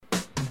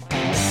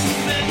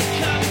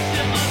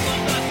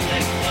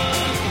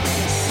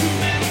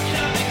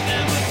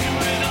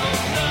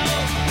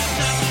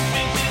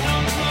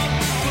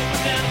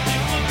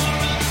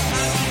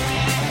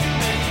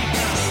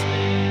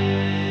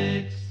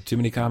Too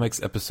Many Comics,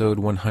 episode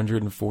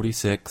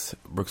 146.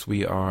 Brooks,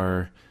 we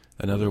are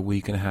another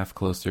week and a half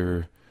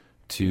closer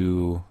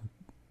to,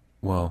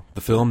 well, the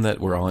film that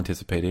we're all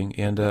anticipating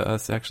and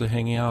us actually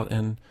hanging out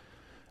and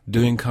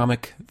doing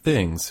comic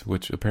things,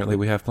 which apparently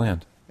we have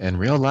planned. In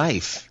real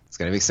life. It's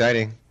going to be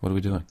exciting. What are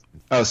we doing?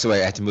 Oh, so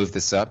wait, I had to move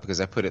this up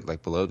because I put it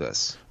like below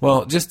this.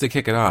 Well, just to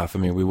kick it off, I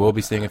mean, we will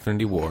be seeing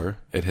Infinity War.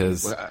 It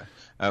has... Well,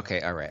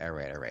 okay, all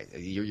right.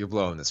 You're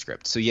blowing the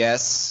script. So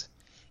yes,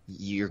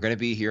 you're going to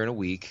be here in a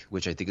week,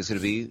 which I think is going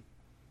to be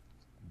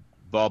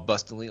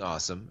ball-bustingly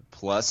awesome,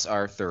 plus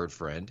our third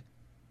friend.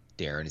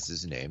 Darren is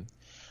his name.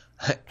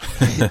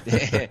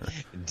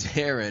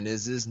 Darren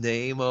is his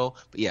name. Oh,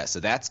 but yeah, so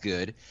that's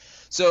good.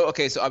 So,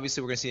 okay, so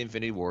obviously we're going to see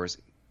Infinity Wars.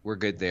 We're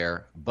good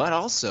there. But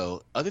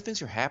also, other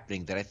things are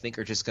happening that I think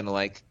are just going to,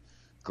 like,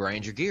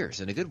 grind your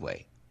gears in a good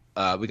way.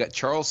 We got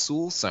Charles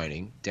Soule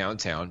signing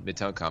downtown,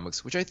 Midtown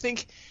Comics, which I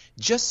think,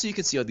 just so you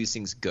can see how these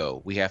things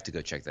go, we have to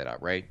go check that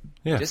out, right?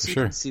 Yeah, just so for you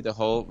sure. can see the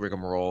whole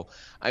rigmarole.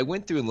 I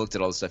went through and looked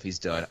at all the stuff he's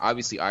done.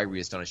 Obviously, Irie,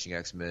 Astonishing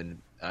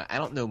X-Men. I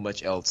don't know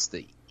much else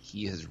that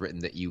he has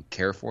written that you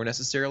care for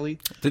necessarily.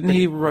 Didn't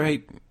he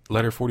write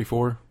Letter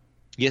 44?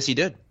 Yes, he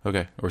did.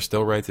 Okay, or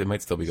still writes. It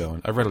might still be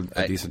going. I've read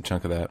a decent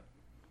chunk of that.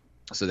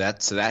 So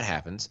that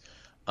happens.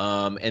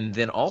 And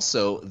then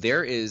also,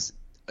 there is,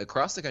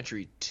 across the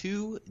country,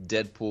 2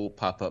 Deadpool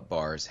pop-up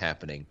bars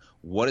happening.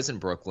 One is in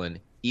Brooklyn.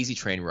 Easy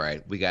train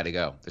ride. We got to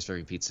go. They're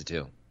serving pizza,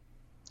 too.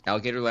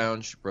 Alligator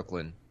Lounge,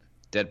 Brooklyn.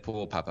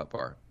 Deadpool pop-up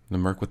bar. The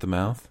Merc with the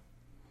Mouth?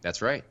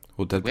 That's right.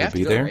 Will We Deadpool have to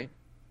be go, there?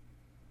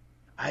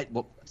 right?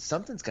 Well,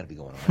 something's got to be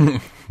going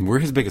on. We're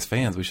his biggest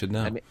fans. We should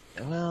know. I mean,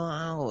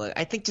 well,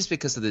 I think just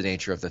because of the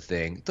nature of the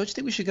thing. Don't you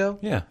think we should go?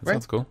 Yeah, that Right?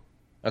 sounds cool.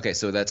 Okay,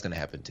 so that's going to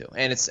happen too,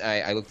 and it's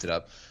I looked it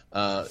up.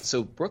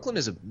 So Brooklyn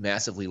is a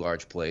massively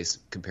large place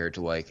compared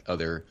to like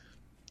other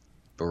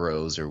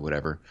boroughs or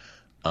whatever.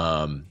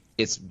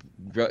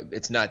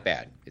 It's not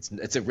bad.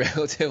 It's a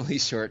relatively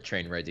short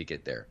train ride to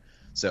get there.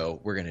 So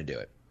we're going to do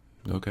it.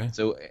 Okay.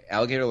 So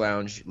Alligator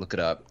Lounge, look it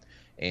up,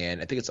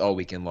 and I think it's all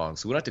weekend long.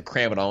 So we don't have to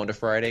cram it all into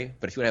Friday.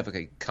 But if you want to have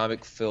like a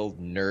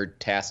comic-filled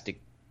nerd-tastic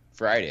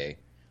Friday,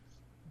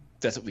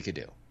 that's what we could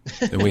do.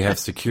 And we have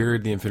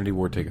secured the Infinity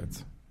War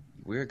tickets.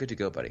 We're good to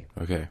go, buddy.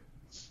 Okay.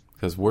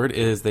 Because word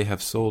is they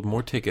have sold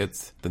more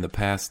tickets than the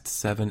past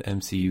 7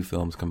 MCU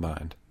films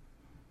combined.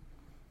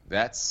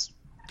 That's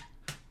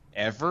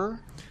ever?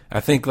 I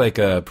think like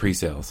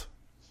pre-sales.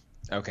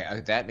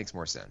 Okay, that makes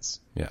more sense.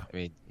 Yeah. I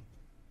mean,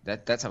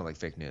 that sounded like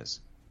fake news.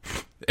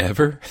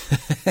 Ever?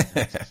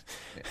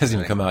 Hasn't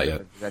even come out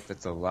yet.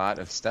 That's a lot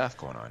of stuff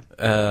going on.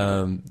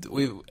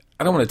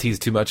 I don't want to tease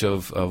too much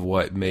of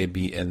what may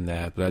be in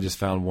that, but I just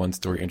found one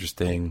story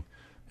interesting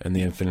in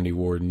the Infinity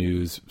War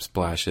news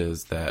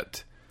splashes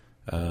that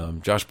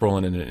Josh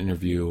Brolin in an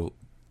interview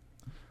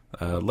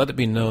let it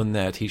be known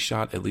that he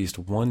shot at least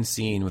one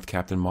scene with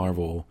Captain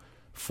Marvel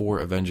for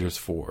Avengers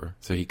 4.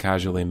 So he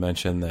casually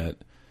mentioned that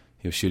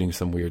he was shooting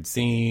some weird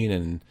scene,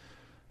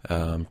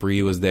 and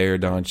Brie was there,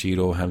 Don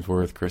Cheadle,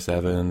 Hemsworth, Chris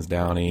Evans,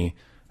 Downey.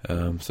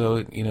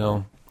 So, you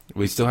know,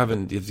 we still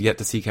haven't yet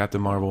to see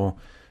Captain Marvel.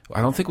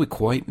 I don't think we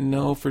quite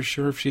know for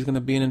sure if she's going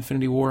to be in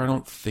Infinity War. I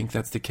don't think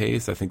that's the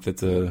case. I think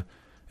that's an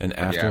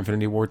after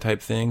Infinity War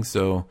type thing.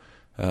 So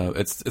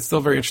it's still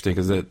very interesting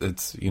because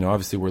it's, you know,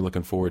 obviously we're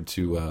looking forward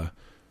to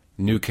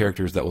new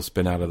characters that will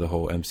spin out of the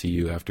whole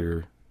MCU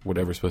after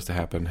whatever's supposed to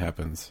happen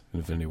happens in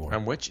Infinity War.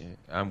 I'm with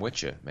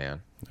you,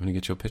 man. I'm going to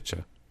get you a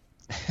picture.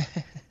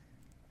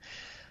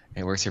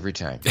 It works every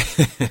time.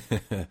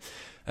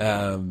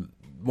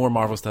 More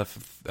Marvel stuff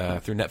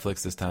through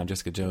Netflix this time.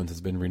 Jessica Jones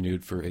has been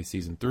renewed for a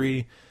season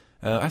 3.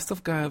 I still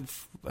got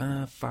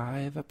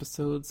 5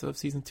 episodes of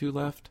season 2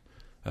 left.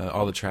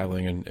 All the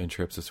traveling and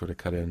trips have sort of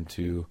cut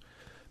into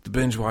the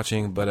binge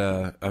watching, but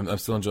I'm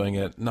still enjoying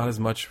it. Not as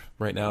much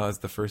right now as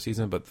the first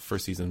season, but the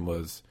first season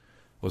was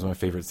my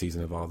favorite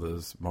season of all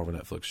those Marvel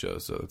Netflix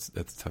shows, so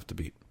it's tough to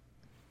beat.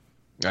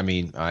 I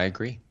mean, I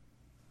agree.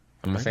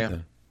 I'm a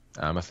fan.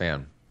 I'm a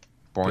fan.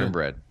 Born and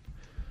bred.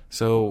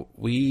 So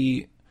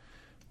we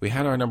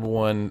had our number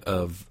one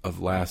of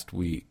last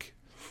week,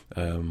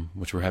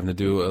 which we're having to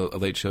do a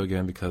late show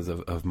again because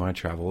of my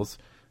travels.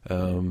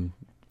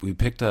 We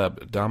picked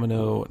up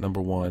Domino number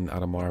 1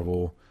 out of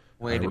Marvel.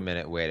 Wait a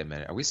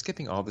minute. Are we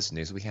skipping all this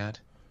news we had?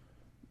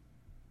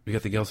 We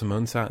got the Gail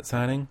Simone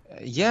signing?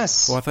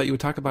 Yes. Well, I thought you would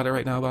talk about it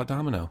right now about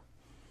Domino.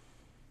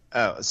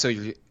 Oh, so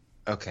you're...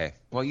 Okay.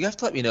 Well, you have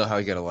to let me know how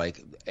you're going to,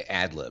 like,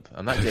 ad-lib.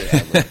 I'm not good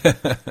at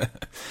ad-lib.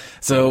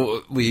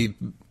 So we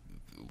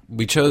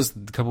chose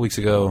a couple weeks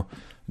ago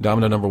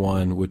Domino number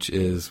 1, which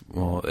is,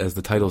 well, as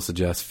the title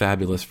suggests,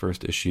 fabulous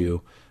first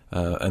issue.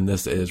 And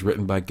this is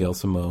written by Gail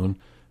Simone,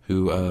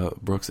 who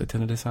Brooks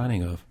attended a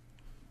signing of.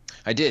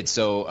 I did.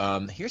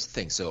 So here's the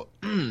thing. So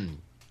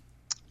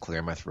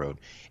clear my throat.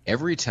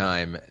 Every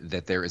time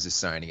that there is a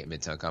signing at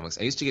Midtown Comics,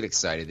 I used to get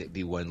excited. It'd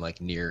be one like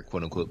near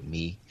quote unquote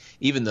me,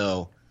 even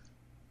though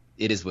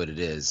it is what it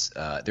is.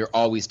 They're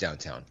always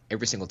downtown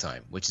every single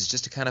time, which is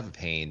just a kind of a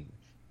pain,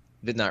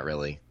 but not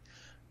really.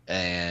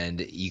 and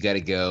you got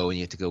to go, and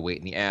you have to go wait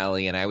in the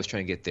alley. And I was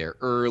trying to get there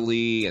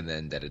early, and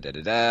then da da da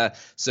da da.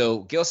 So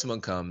Gail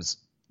Simone comes.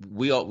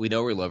 We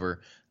know we love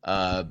her.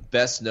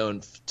 Best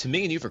known to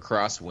me and you for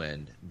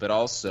Crosswind, but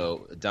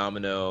also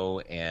Domino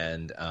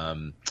and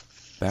some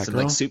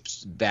like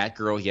soups.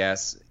 Batgirl,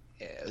 yes.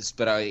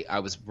 But I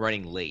was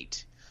running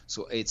late,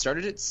 so it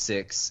started at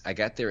 6. I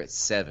got there at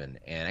 7,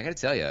 and I got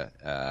to tell you,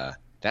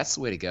 that's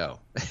the way to go.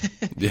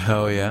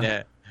 Oh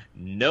yeah.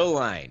 No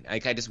line.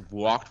 Like I just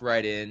walked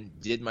right in,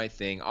 did my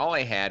thing. All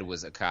I had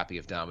was a copy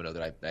of Domino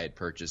that I had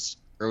purchased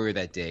earlier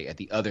that day at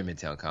the other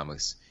Midtown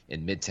Comics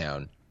in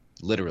Midtown,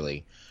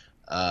 literally.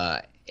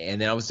 And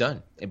then I was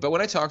done. But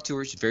when I talked to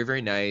her, she's very,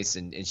 very nice,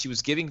 and she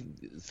was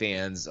giving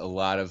fans a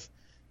lot of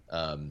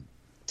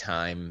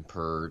time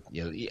per,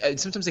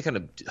 sometimes they kind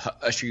of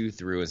usher you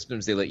through, and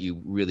sometimes they let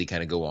you really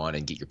kind of go on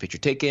and get your picture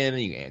taken,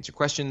 and you answer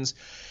questions.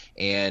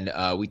 And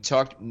we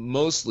talked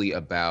mostly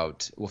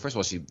about, well, first of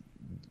all, she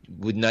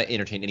would not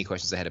entertain any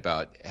questions I had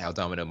about how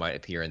Domino might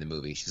appear in the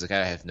movie. She's like,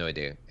 I have no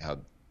idea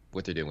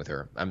what they're doing with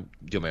her. I'm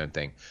doing my own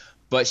thing.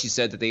 But she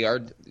said that they are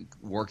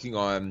working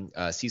on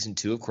season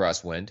 2 of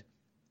Crosswind,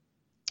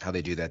 how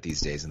they do that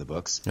these days in the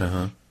books.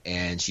 Uh-huh.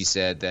 And she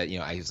said that,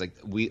 I was like,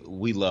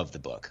 we love the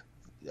book.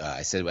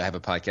 I said, I have a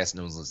podcast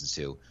no one's listens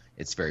to.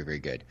 It's very, very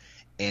good.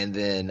 And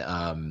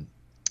then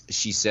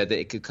she said that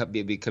it could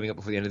be coming up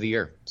before the end of the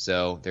year.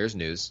 So there's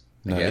news.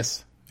 Nice. I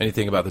guess.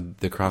 Anything about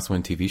the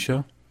Crosswind TV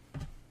show?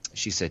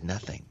 She said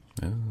nothing.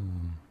 Oh.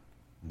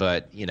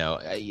 But,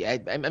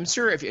 I'm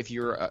sure if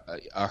you're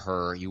a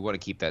her, you want to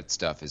keep that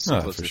stuff as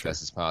close to the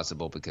best as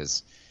possible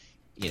because,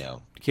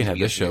 you can't have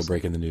this show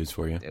breaking the news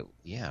for you.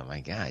 Yeah, my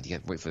God. You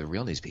got to wait for the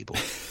real news people.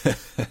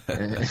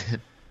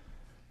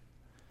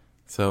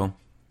 So,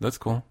 that's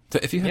cool. So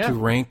if you had to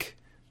rank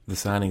the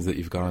signings that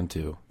you've gone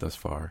to thus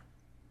far,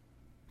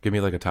 give me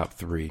like a top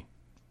 3.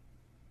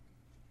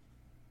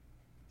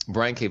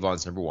 Brian K.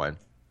 Vaughan's number 1.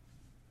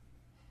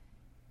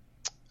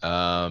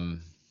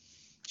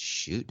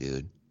 Shoot,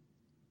 dude.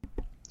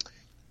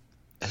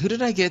 Who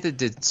did I get that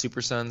did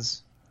Super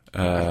Sons?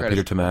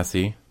 Peter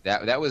Tomasi.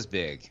 That was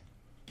big.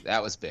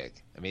 That was big.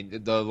 I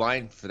mean, the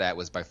line for that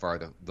was by far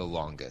the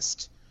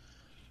longest.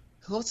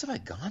 Who else have I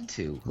gone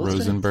to?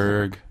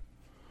 Rosenberg.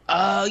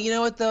 Oh, you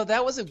know what though?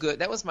 That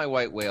was my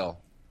white whale.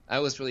 I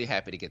was really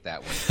happy to get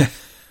that one.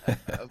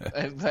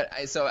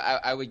 So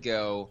I would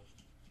go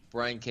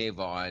Brian K.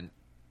 Vaughan,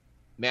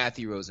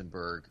 Matthew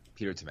Rosenberg,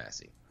 Peter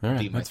Tomasi. All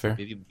right, that's fair.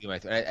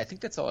 I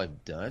think that's all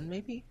I've done.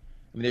 Maybe.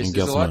 I mean,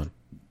 there's a lot.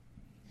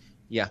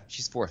 Yeah,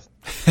 she's 4th.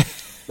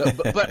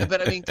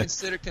 but I mean,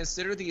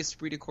 consider the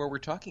esprit de corps we're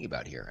talking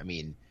about here. I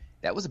mean,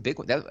 that was a big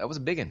one. That was a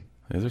big one.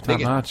 Those are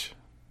top notch.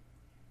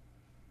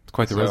 It's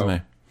quite the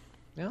resume.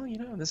 Well,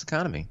 in this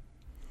economy.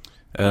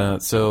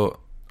 So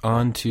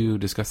on to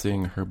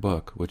discussing her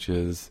book, which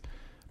is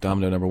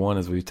Domino number 1,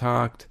 as we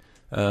talked.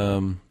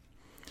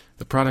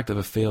 The product of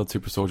a failed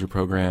super soldier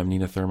program,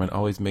 Nina Thurman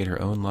always made her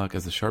own luck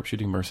as the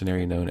sharpshooting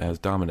mercenary known as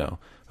Domino.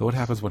 But what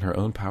happens when her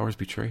own powers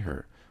betray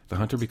her? The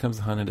hunter becomes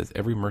hunted as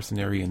every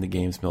mercenary in the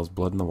game smells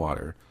blood in the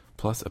water.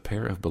 Plus, a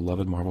pair of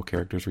beloved Marvel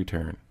characters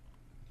return.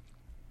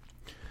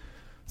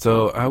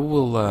 So I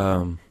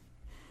will.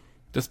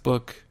 This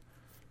book,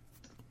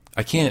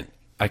 I can't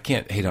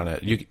hate on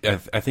it.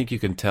 I think you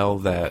can tell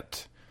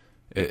that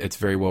it's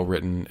very well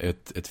written.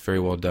 It's very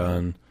well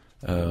done.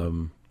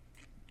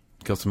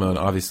 Gail Simone,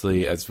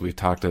 obviously, as we've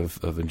talked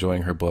of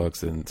enjoying her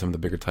books and some of the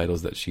bigger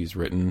titles that she's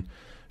written,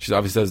 she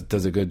obviously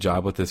does a good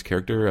job with this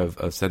character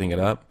of setting it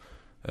up.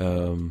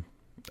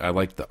 I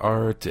like the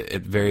art.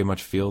 It very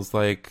much feels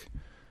like,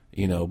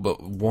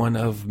 but one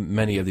of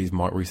many of these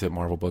recent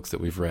Marvel books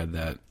that we've read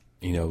that,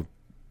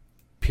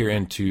 peer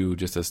into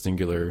just a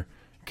singular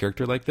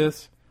character like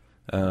this.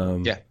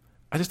 I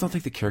just don't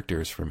think the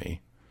character is for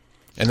me.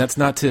 And that's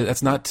not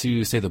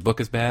to say the book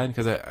is bad,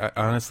 because I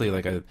honestly,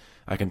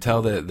 I can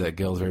tell that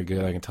Gail's very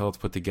good. I can tell it's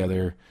put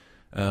together.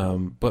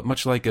 But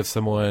much like if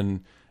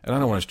someone, and I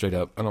don't want to straight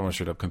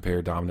up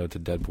compare Domino to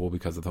Deadpool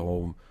because of the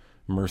whole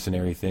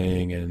mercenary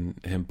thing and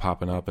him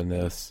popping up in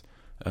this.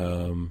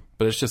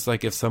 But it's just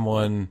like if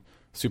someone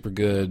super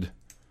good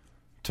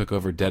took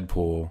over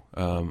Deadpool,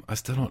 I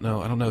still don't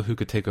know. I don't know who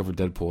could take over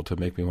Deadpool to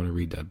make me want to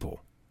read Deadpool.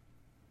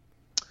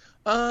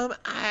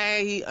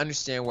 I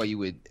understand why you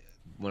would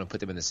want to put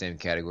them in the same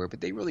category, but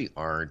they really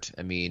aren't.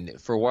 I mean,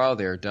 for a while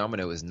there,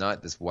 Domino is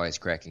not this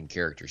wisecracking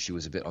character. She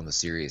was a bit on the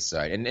serious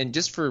side. And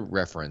just for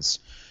reference,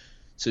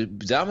 so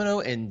Domino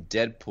and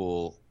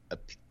Deadpool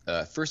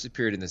first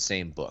appeared in the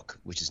same book,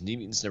 which is New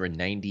Mutants number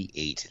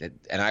 98.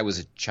 And I was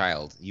a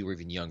child. You were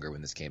even younger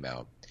when this came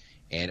out.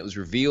 And it was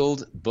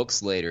revealed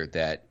books later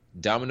that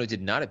Domino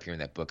did not appear in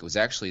that book. It was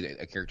actually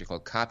a character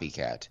called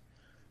Copycat,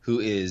 who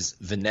is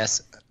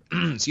Vanessa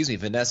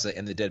Vanessa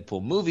in the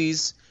Deadpool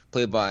movies,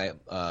 played by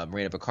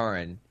Marina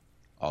Baccarin,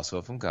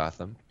 also from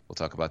Gotham. We'll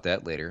talk about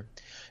that later.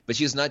 But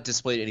she has not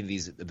displayed any of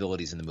these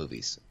abilities in the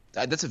movies.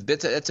 That's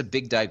a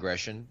big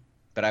digression,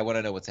 but I want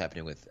to know what's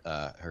happening with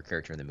her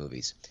character in the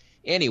movies.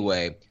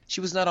 Anyway, she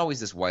was not always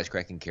this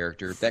wisecracking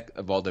character. That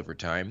evolved over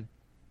time.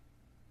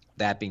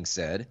 That being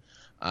said,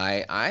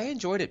 I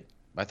enjoyed it.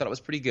 I thought it was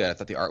pretty good. I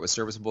thought the art was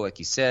serviceable, like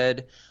you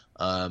said.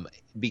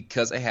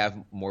 Because I have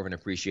more of an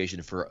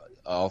appreciation for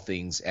all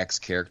things X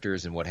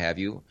characters and what have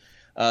you.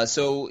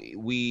 So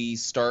we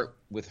start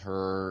with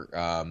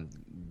her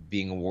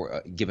being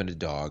given a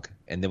dog,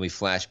 and then we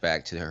flash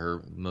back to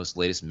her most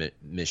latest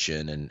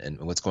mission and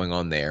what's going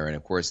on there. And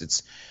of course,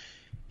 it's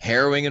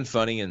harrowing and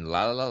funny and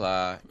la la la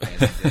la.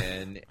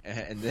 And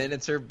then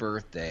it's her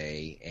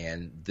birthday,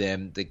 and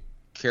then the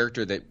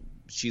character that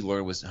she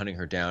learned was hunting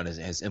her down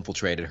has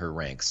infiltrated her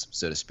ranks,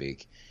 so to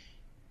speak.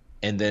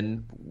 And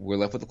then we're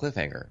left with a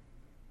cliffhanger.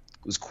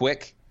 It was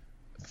quick.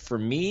 For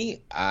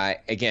me,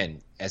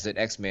 again, as an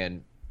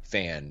X-Men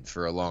fan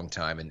for a long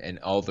time and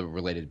all the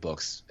related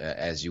books,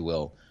 as you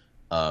will,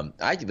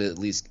 I'd give it at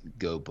least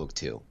go book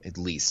 2, at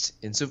least.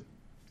 And so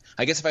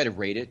I guess if I had to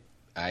rate it,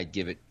 I'd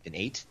give it an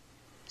 8.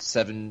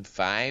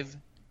 7.5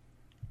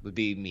 would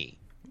be me.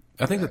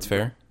 I think that's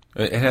fair.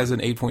 It has an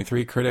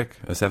 8.3 critic,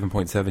 a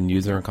 7.7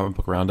 user in Comic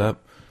Book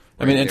Roundup.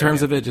 I mean, in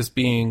terms of it just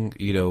being,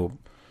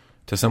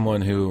 to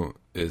someone who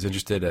is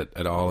interested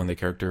at all in the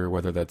character,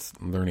 whether that's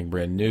learning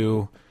brand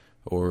new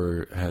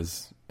or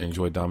has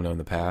enjoyed Domino in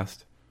the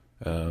past,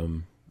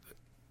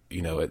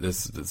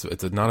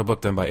 it's not a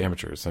book done by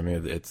amateurs. I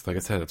mean, it's like I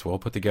said, it's well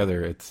put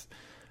together.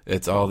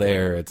 It's all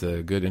there. It's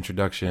a good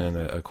introduction,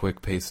 a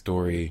quick paced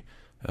story.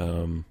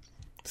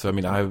 So I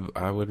mean,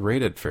 I would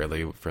rate it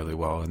fairly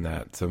well in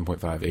that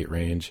 7.5, 8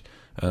 range.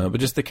 But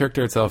just the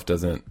character itself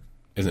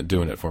isn't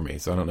doing it for me.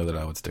 So I don't know that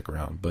I would stick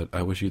around. But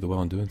I wish you the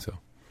well in doing so.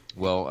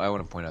 Well, I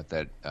want to point out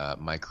that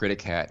my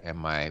critic hat and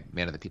my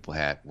Man of the People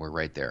hat were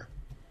right there.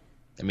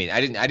 I mean,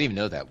 I didn't even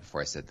know that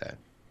before I said that.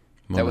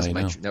 Well, that was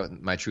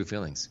my true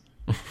feelings.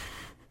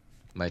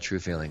 My true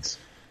feelings.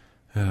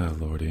 Oh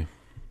Lordy.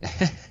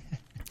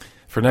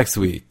 For next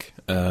week,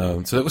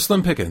 so it was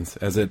slim pickings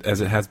as it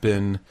has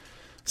been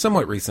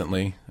somewhat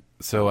recently.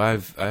 So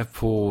I've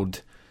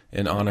pulled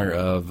in honor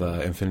of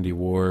Infinity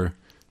War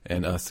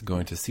and us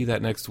going to see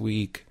that next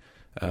week.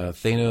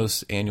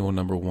 Thanos Annual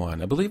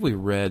 #1. I believe we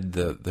read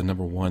the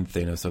 #1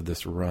 Thanos of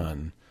this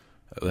run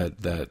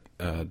that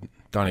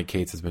Donny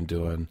Cates has been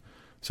doing.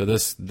 So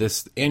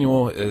this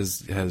annual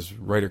has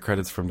writer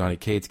credits from Donny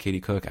Cates, Katie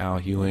Cook,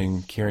 Al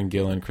Ewing, Kieran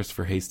Gillen,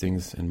 Christopher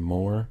Hastings, and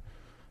more.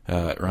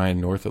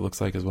 Ryan North, it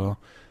looks like, as well.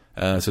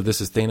 So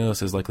this is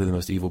Thanos is likely the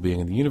most evil being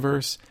in the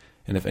universe,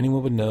 and if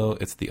anyone would know,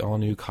 it's the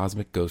all-new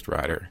Cosmic Ghost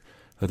Rider.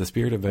 Let the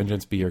spirit of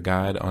vengeance be your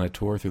guide on a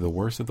tour through the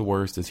worst of the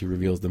worst as he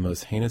reveals the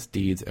most heinous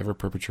deeds ever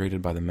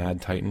perpetrated by the Mad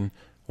Titan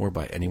or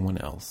by anyone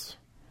else.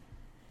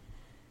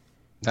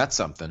 That's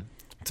something.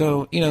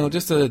 So,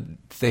 just a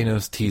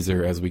Thanos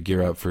teaser as we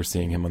gear up for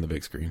seeing him on the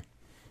big screen.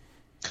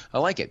 I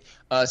like it.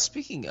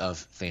 Speaking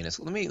of Thanos,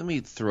 let me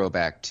throw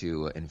back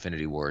to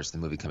Infinity Wars, the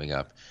movie coming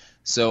up.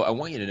 So I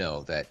want you to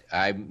know that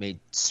I made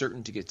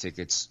certain to get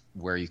tickets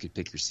where you could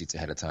pick your seats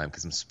ahead of time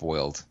because I'm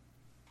spoiled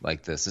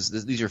like this.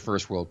 These are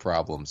first world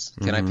problems.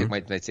 Can I pick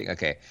my ticket?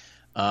 Okay.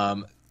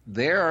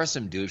 There are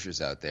some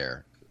douchers out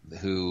there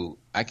who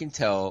I can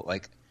tell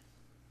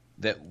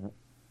that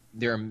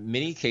there are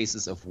many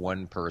cases of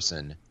one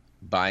person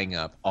buying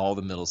up all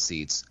the middle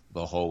seats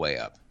the whole way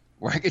up,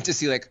 where I get to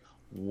see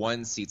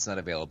one seat's not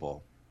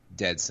available,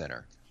 dead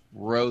center,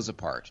 rows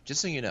apart.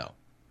 Just so you know,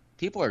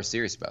 people are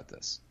serious about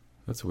this.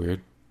 That's weird.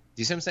 Do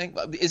you see what I'm saying?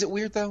 Is it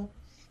weird though?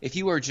 If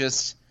you are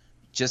just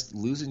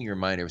losing your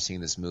mind over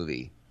seeing this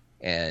movie,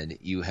 and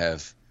you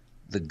have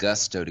the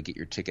gusto to get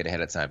your ticket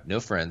ahead of time, no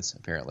friends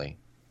apparently,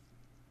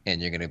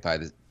 and you're going to buy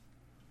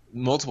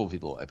multiple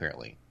people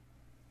apparently,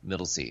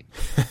 middle seat.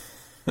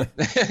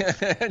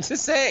 I'm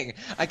just saying,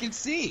 I can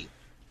see.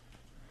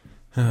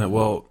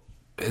 Well,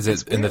 is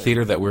it in the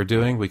theater that we're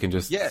doing? We can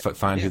just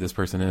find who this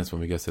person is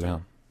when we go sit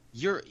down.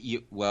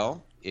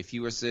 Well, if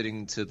you were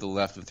sitting to the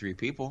left of 3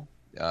 people,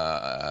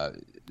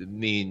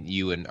 me and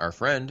you and our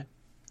friend,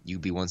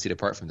 you'd be 1 seat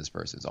apart from this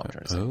person. Is all I'm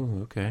trying to say.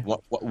 Oh, okay.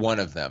 One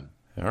of them.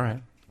 All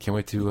right. Can't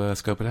wait to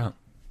scope it out.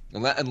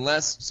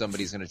 Unless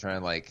somebody's going to try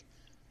and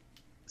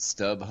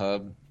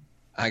StubHub.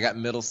 I got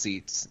middle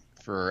seats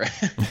for.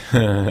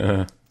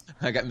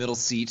 I got middle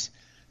seat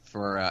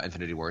for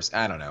Infinity Wars.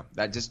 I don't know.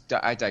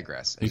 I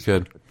digress. You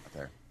could.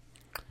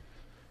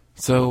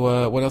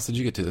 So, what else did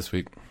you get to this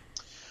week?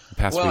 The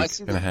past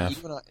week and a half. I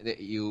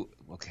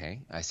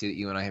see that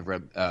you and I have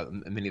read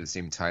many of the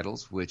same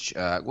titles. Which,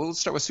 let's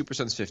start with Super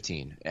Sons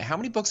 15. How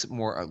many books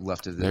more are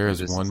left of this? There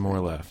is one more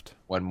left.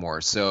 One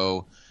more.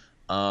 So,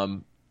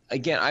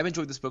 again, I've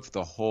enjoyed this book for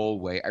the whole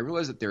way. I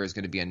realize that there is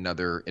going to be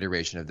another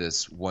iteration of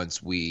this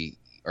once we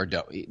are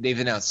done. They've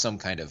announced some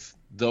kind of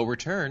they'll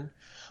return.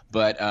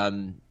 But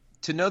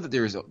to know that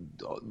there is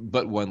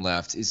but one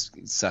left is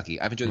sucky.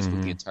 I've enjoyed this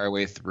book the entire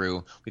way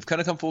through. We've kind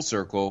of come full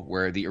circle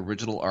where the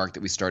original arc that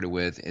we started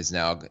with is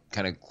now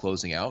kind of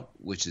closing out,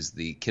 which is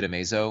the Kid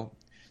Amazo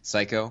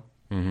Psycho.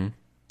 I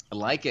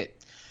like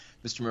it.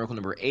 Mr. Miracle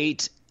number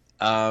 8.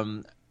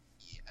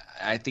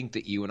 I think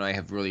that you and I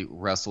have really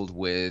wrestled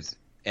with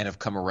and have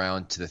come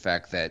around to the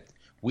fact that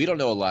we don't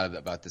know a lot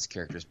about this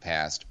character's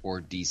past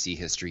or DC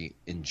history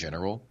in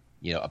general.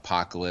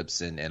 Apocalypse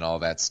and all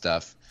that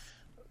stuff.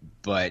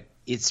 But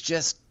it's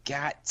just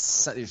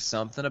there's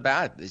something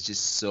about it. It's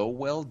just so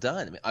well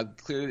done. I mean,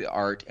 clearly the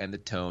art and the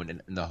tone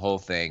and the whole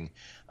thing.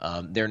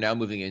 They're now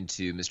moving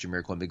into Mr.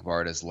 Miracle and Big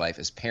Barda's life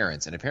as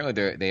parents, and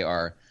apparently they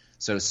are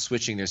sort of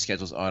switching their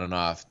schedules on and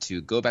off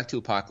to go back to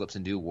Apocalypse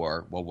and do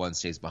war while one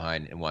stays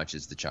behind and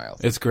watches the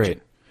child. It's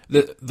great.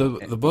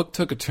 The book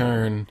took a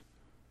turn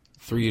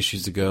 3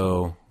 issues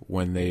ago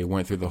when they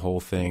went through the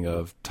whole thing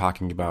of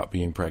talking about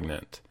being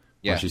pregnant.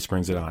 Yeah. When she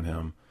springs it on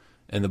him.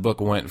 And the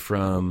book went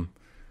from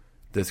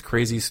this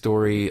crazy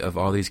story of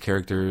all these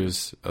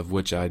characters, of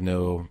which I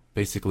know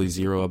basically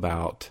zero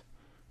about,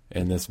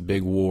 and this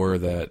big war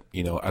that,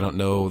 I don't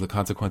know the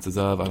consequences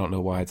of, I don't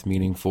know why it's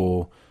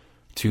meaningful,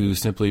 to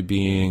simply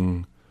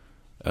being,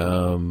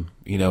 a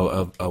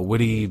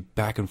witty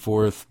back and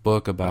forth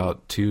book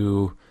about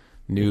 2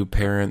 new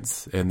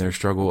parents and their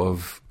struggle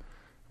of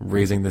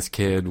raising this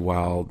kid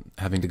while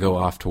having to go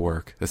off to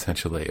work,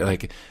 essentially.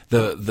 Like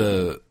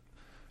the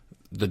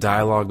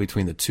dialogue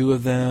between the 2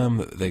 of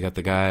them, they got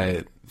the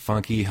guy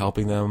Funky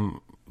helping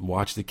them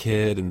watch the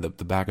kid, and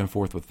the back and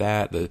forth with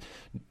that,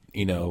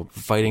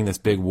 fighting this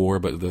big war,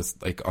 but this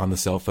like on the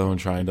cell phone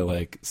trying to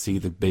like see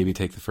the baby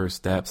take the first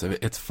steps.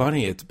 It's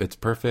funny. It's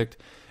perfect.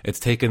 It's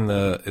taken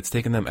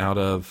them out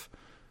of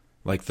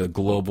like the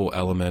global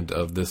element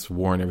of this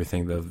war and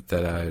everything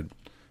that I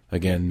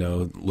again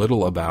know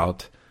little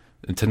about,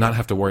 and to not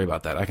have to worry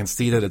about that. I can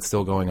see that it's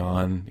still going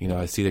on.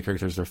 I see the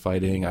characters are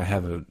fighting. I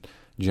have a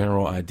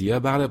general idea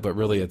about it, but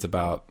really it's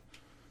about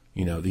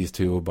these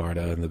 2,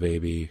 Barda and the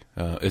baby.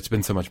 It's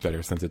been so much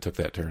better since it took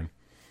that turn.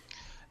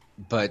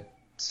 But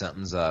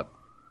something's up.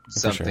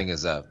 Something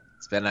is up.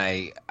 It's been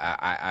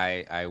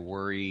I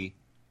worry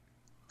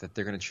that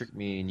they're going to trick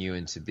me and you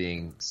into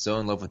being so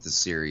in love with the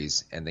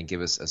series and then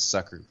give us a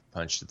sucker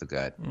punch to the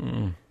gut.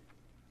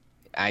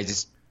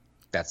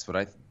 That's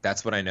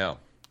what I know.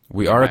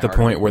 We are at the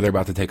point where they're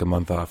about to take a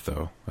month off,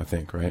 though, I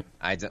think, right?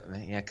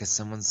 Because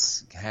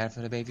someone's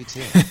having a baby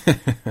too.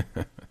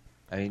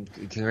 I mean,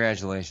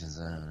 congratulations.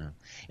 I don't know.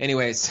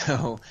 Anyway,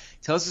 so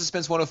Tales of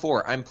Suspense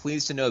 104. I'm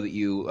pleased to know that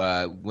you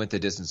went the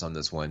distance on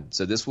this one.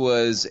 So this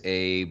was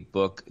a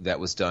book that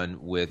was done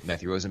with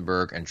Matthew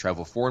Rosenberg and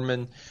Trevor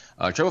Foreman.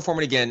 Trevor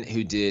Foreman, again,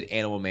 who did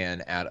Animal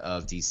Man out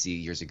of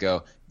DC years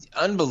ago.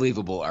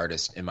 Unbelievable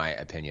artist, in my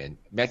opinion.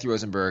 Matthew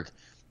Rosenberg,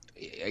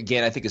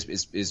 again, I think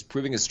is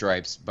proving his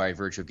stripes by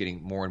virtue of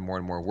getting more and more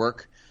and more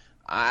work.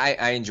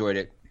 I enjoyed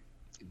it.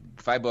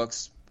 5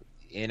 books,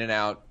 in and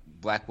out.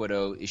 Black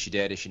Widow, is she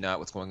dead, is she not,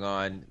 what's going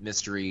on,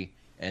 mystery,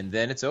 and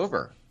then it's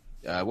over.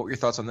 What were your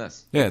thoughts on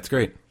this? Yeah, it's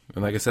great.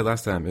 And like I said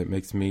last time, it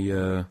makes me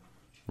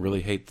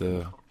really hate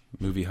the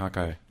movie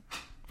Hawkeye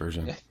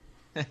version.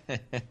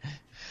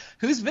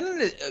 Who's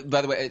been,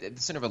 by the way, at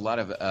the center of a lot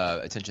of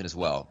attention as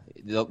well.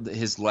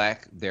 His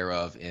lack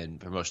thereof in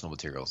promotional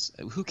materials.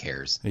 Who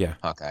cares? Yeah.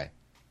 Hawkeye.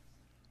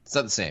 It's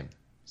not the same.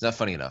 It's not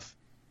funny enough.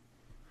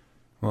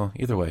 Well,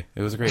 either way,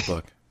 it was a great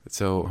book.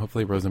 So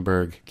hopefully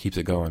Rosenberg keeps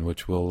it going,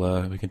 which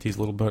we can tease a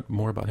little bit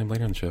more about him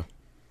later in the show.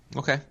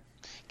 Okay.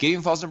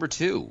 Gideon Falls number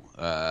 2.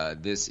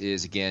 This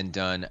is again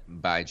done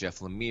by Jeff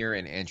Lemire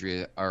and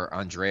Andrea.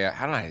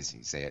 How do I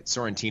say it?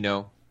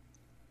 Sorrentino.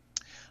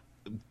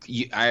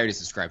 I already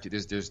subscribed to.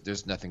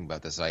 There's nothing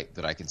about this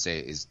that I can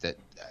say is that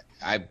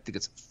I think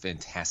it's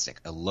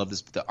fantastic. I love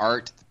this. The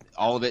art,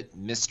 all of it,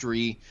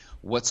 mystery,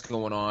 what's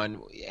going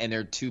on, and there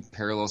are 2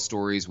 parallel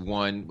stories.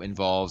 One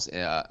involves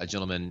a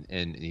gentleman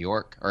in New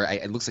York, or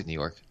it looks like New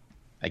York,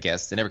 I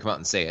guess. They never come out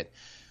and say it.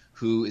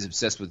 Who is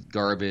obsessed with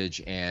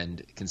garbage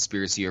and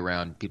conspiracy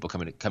around people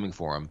coming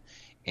for him,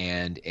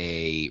 and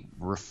a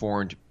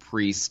reformed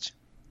priest,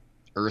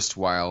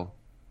 erstwhile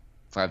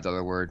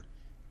 $5 word,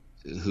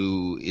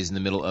 who is in the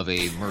middle of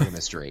a murder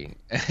mystery.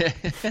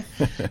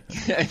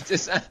 I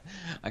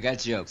got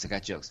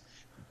jokes.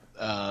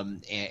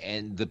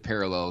 And the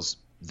parallels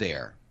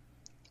there.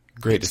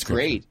 Great. It's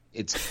great.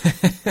 It's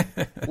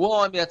well,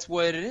 I mean, that's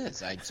what it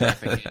is. I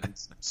traffic in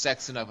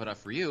sex enough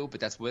for you, but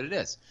that's what it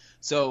is.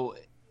 So,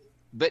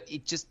 but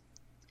it just,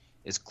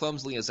 as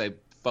clumsily as I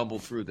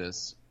fumbled through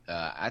this,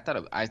 I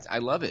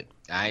love it.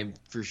 I'm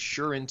for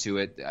sure into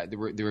it.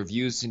 The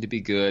reviews seem to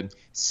be good.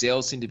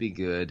 Sales seem to be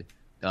good.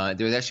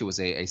 There actually was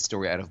a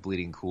story out of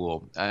Bleeding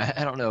Cool.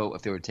 I don't know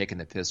if they were taking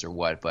the piss or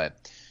what,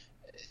 but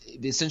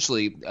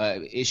essentially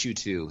issue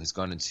 2 has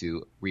gone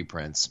into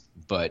reprints.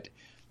 But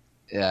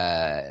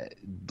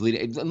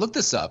look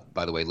this up,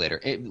 by the way, later.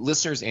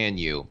 Listeners and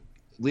you.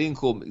 Bleeding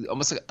Cool,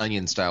 almost like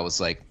Onion style,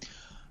 was like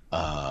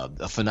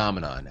a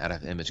phenomenon out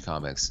of Image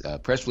Comics.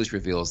 Press release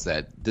reveals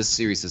that this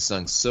series is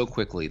selling so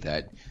quickly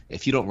that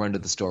if you don't run to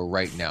the store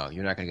right now,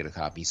 you're not going to get a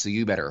copy. So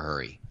you better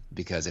hurry,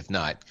 because if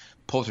not,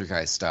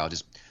 Poltergeist style,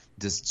 just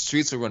the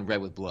streets will run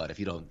red with blood if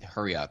you don't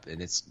hurry up, and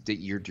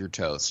you're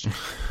toast.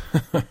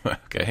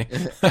 Okay.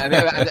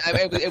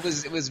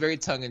 It was very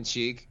tongue in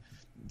cheek,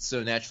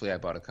 so naturally I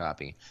bought a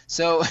copy.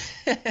 So,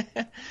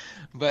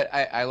 but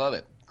I love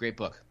it. Great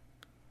book.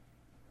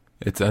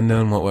 It's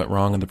unknown what went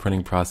wrong in the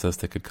printing process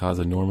that could cause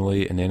a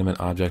normally inanimate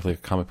object like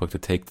a comic book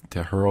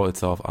to hurl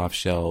itself off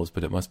shelves,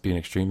 but it must be an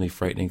extremely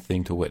frightening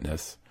thing to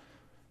witness.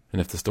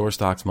 and if the store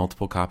stocks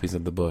multiple copies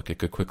of the book, it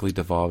could quickly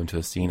devolve into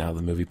a scene out of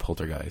the movie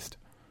Poltergeist.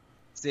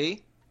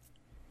 See?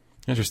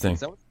 Interesting.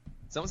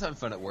 Someone's having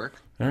fun at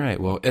work. All right.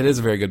 Well, it is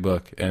a very good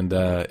book, and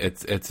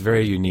it's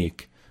very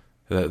unique.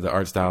 The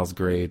art style is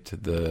great.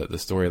 The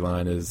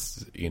storyline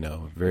is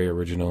very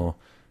original.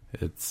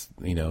 It's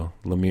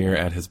Lemire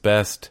at his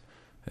best,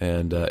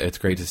 and it's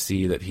great to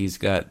see that he's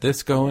got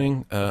this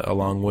going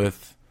along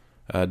with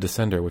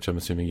Descender, which I'm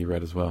assuming you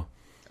read as well.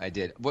 I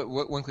did.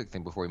 One quick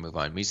thing before we move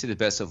on. When you say the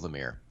best of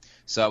Lemire,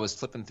 so I was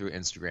flipping through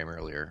Instagram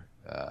earlier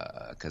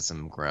because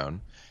I'm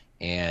grown,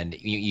 and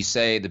you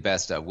say the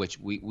best of, which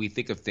we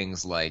think of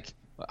things like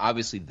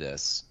obviously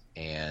this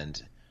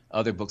and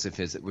other books of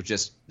his that were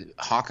just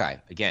Hawkeye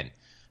again,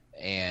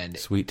 and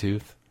Sweet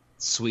Tooth.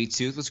 Sweet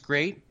Tooth was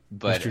great,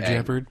 but Mr.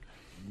 Jeopard.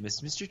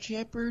 Mr.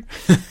 Jeopard.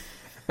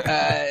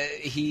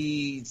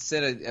 He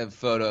sent a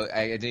photo.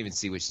 I didn't even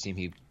see which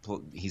team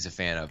he's a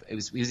fan of.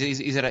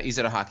 He's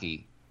at a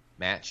hockey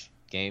match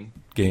game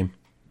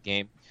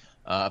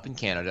up in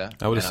Canada.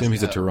 I would assume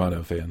he's a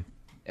Toronto fan.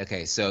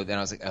 Okay, so then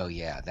I was like, oh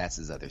yeah, that's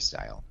his other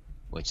style,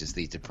 which is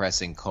the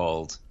depressing,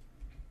 cold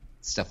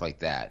stuff like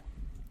that.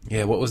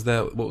 Yeah, what was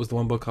that? What was the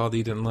one book called that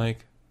you didn't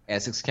like?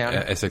 Essex County.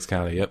 Essex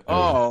County. Yep.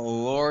 Oh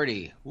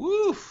lordy,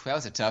 woo! That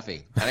was a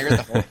toughie. I didn't read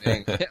the whole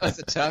thing. It was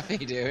a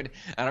toughie, dude.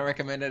 I don't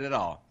recommend it at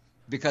all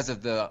because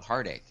of the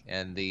heartache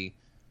and the,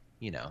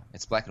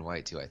 it's black and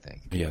white too. I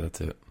think. Yeah, that's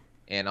it.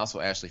 And also,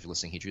 Ashley, if you're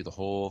listening, he drew the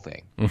whole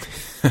thing.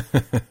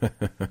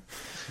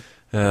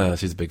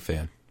 She's a big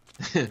fan.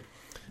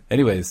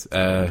 Anyways,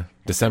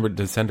 December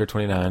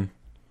 29.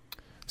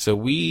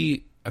 So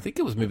I think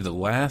it was maybe the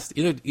last,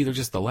 either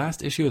just the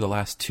last issue or the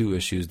last two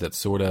issues that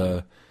sort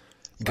of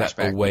got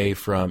away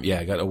from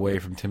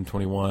Tim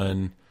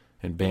 21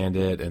 and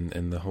Bandit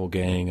and the whole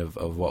gang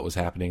of what was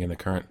happening in the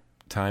current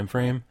time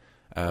frame.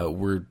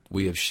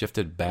 We have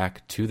shifted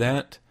back to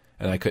that,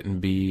 and I couldn't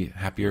be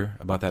happier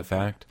about that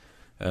fact.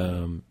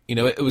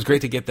 It was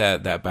great to get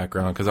that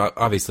background because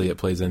obviously it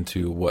plays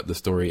into what the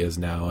story is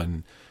now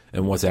and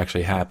what's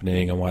actually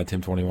happening and why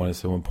Tim 21 is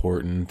so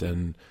important.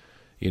 And,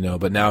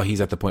 but now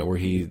he's at the point where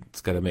he's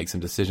got to make some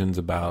decisions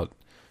about,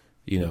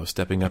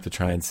 stepping up to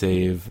try and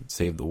save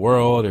the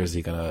world, or is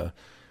he going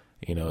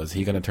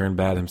to turn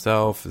bad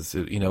himself? Is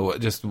it,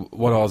 just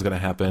what all is going to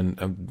happen.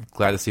 I'm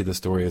glad to see the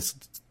story is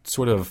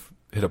sort of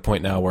hit a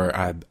point now where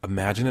I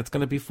imagine it's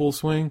going to be full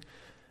swing.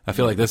 I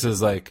feel like this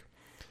is like,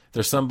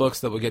 there's some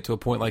books that would get to a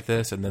point like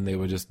this, and then they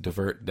would just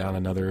divert down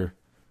another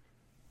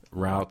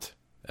route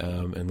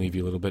and leave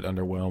you a little bit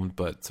underwhelmed.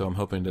 But so I'm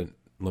hoping that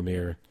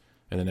Lemire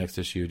in the next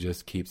issue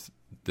just keeps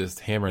this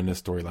hammering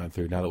this storyline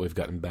through. Now that we've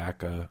gotten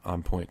back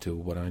on point to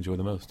what I enjoy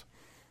the most.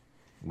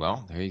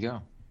 Well, there you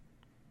go.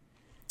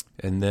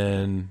 And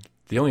then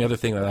the only other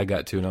thing that I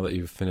got to, and I'll let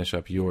you finish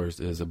up yours,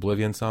 is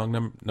Oblivion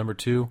Song number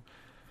 2,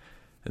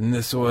 and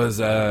this was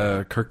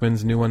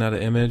Kirkman's new one out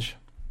of Image.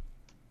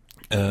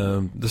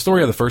 The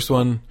story of the first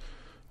one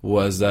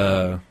was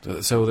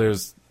so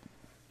there's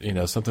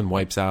something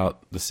wipes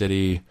out the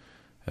city,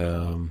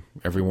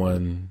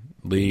 everyone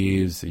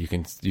leaves, you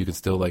can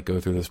still like go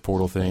through this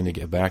portal thing to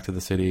get back to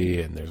the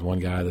city, and there's one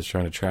guy that's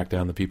trying to track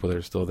down the people that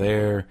are still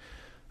there.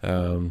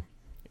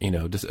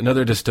 Just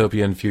another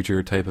dystopian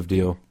future type of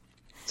deal.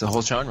 It's a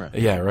whole genre.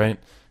 Yeah, right.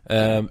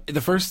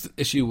 The first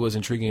issue was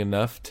intriguing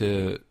enough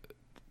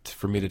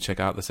for me to check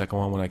out the second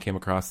one when I came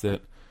across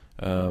it.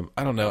 I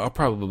don't know,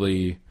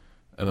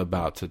 I'm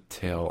about to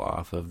tail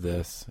off of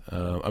this.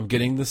 I'm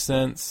getting the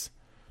sense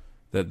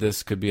that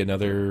this could be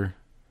another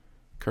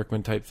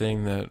Kirkman type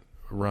thing that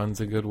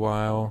runs a good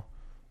while,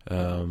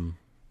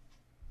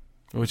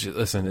 which,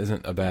 listen,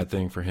 isn't a bad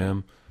thing for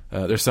him.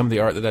 There's some of the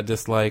art that I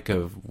dislike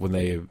of when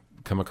they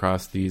come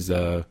across these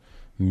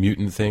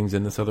mutant things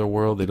in this other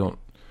world. They don't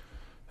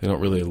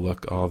really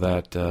look all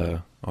that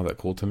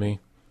cool to me.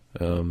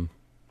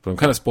 But I'm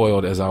kind of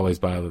spoiled, as always,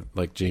 by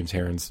like James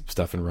Herron's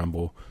stuff in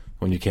Rumble,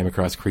 when you came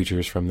across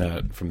creatures from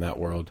that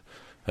world.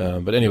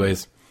 But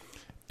anyways,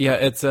 yeah,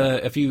 it's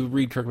if you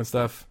read Kirkman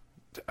stuff,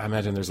 I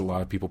imagine there's a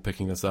lot of people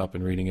picking this up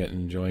and reading it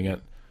and enjoying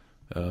it.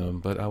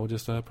 But I will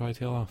just probably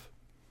tail off.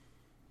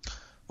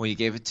 Well, you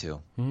gave it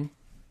 2.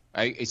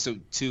 Mm-hmm. So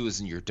 2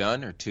 isn't you're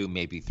done, or 2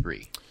 maybe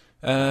 3?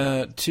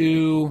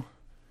 2,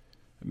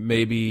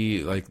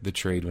 maybe like the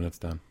trade when it's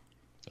done.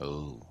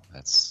 Oh,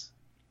 that's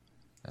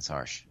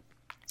harsh.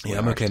 Yeah,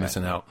 I'm okay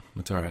missing out.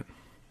 It's all right.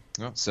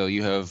 Oh, so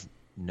you have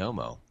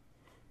NOMO.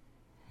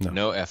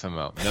 No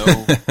FMO. No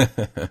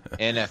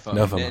NFO.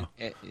 No FOMO.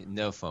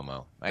 No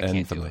FOMO. I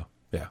can't do it.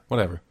 Yeah,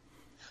 whatever.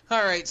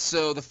 All right,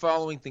 so the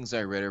following things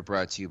I read are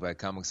brought to you by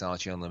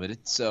Comixology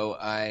Unlimited. So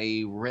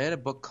I read a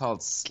book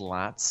called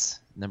Slots,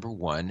 number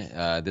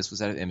 1. This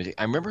was out of Image.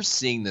 I remember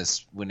seeing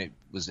this when it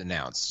was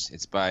announced.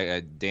 It's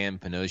by Dan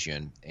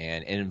Panosian,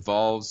 and it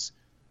involves,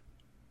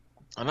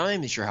 I'm not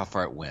even sure how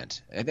far it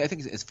went. I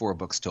think it's 4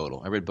 books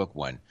total. I read book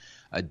 1.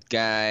 A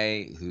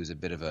guy who's a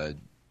bit of a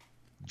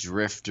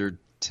drifter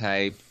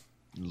type,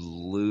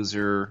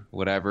 loser,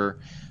 whatever,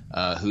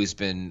 who's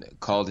been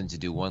called in to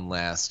do one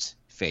last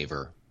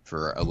favor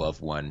for a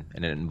loved one,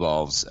 and it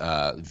involves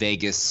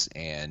Vegas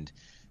and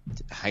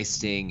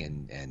heisting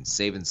and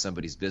saving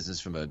somebody's business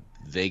from a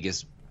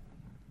Vegas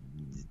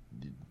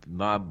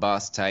mob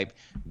boss type.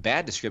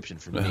 Bad description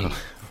for me,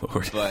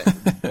 Lord.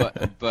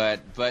 but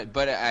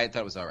I thought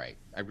it was all right.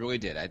 I really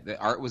did. The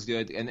art was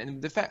good,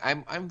 and the fact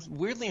I'm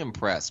weirdly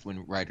impressed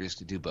when writers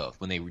do both,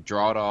 when they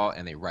draw it all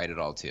and they write it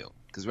all too.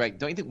 Because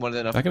don't you think one of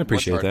enough? I can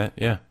appreciate that.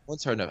 Yeah,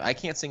 one's hard enough. I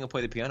can't sing or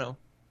play the piano.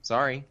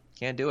 Sorry,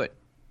 can't do it.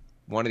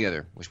 One or the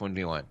other. Which one do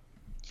you want?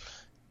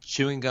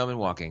 Chewing gum and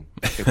walking.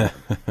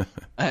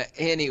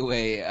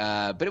 Anyway,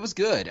 but it was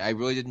good. I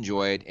really did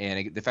enjoy it,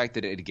 and the fact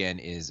that it again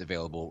is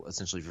available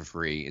essentially for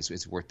free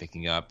is worth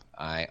picking up.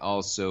 I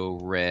also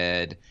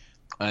read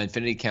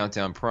Infinity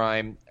Countdown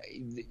Prime.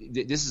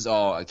 This is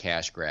all a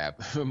cash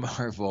grab from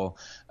Marvel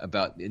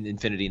about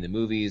Infinity in the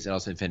movies and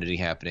also Infinity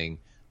happening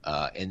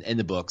in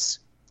the books.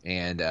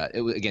 And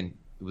it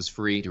was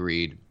free to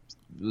read.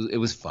 It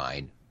was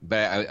fine,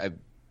 but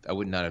I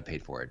would not have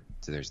paid for it.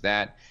 So there's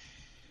that.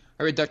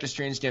 I read Doctor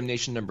Strange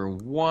Damnation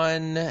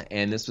 #1,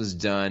 and this was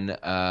done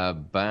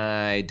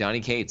by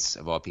Donny Cates,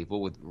 of all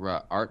people, with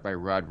art by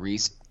Rod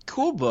Reese.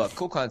 Cool book,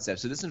 cool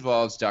concept. So this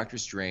involves Doctor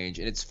Strange,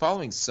 and it's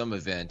following some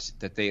event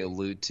that they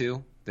allude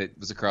to that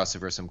was a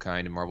crossover of some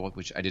kind in Marvel,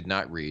 which I did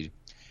not read.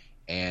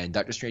 And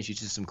Doctor Strange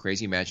uses some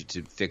crazy magic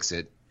to fix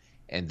it,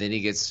 and then he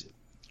gets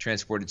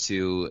transported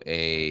to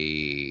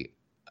a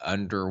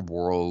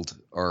underworld,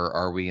 or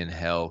Are We in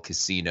Hell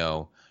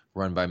casino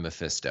run by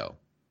Mephisto.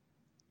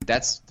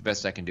 That's the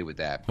best I can do with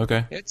that.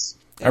 Okay.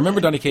 I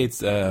remember Donny Cates,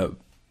 pushing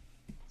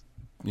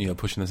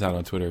this out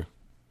on Twitter.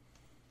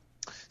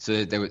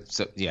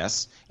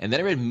 Yes, and then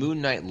I read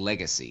Moon Knight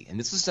Legacy, and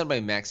this was done by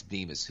Max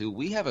Bemis, who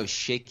we have a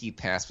shaky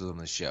past with on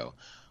the show.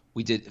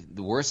 We did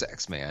The Worst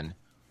X-Man.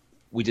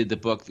 We did the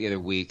book the other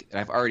week, and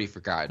I've already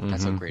forgotten.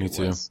 That's how great it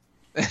was.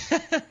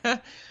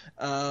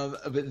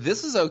 But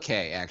this is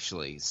okay,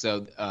 actually.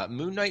 So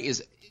Moon Knight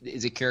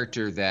is a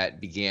character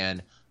that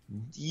began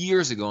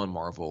years ago in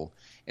Marvel,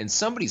 and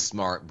somebody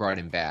smart brought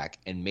him back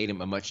and made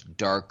him a much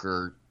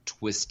darker,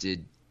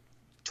 twisted,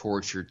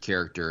 tortured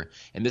character.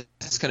 And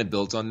this kind of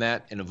builds on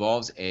that and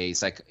involves he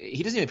doesn't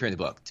even appear in the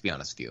book, to be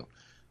honest with you,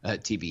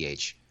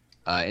 TBH.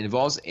 It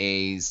involves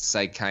a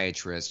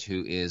psychiatrist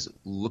who is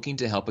looking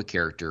to help a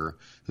character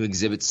who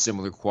exhibits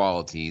similar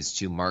qualities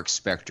to Mark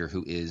Spector,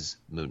 who is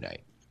Moon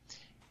Knight.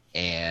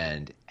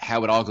 And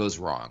how it all goes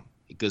wrong.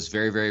 It goes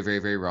very, very, very,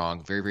 very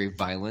wrong, very, very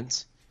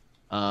violent.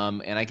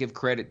 And I give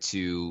credit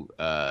to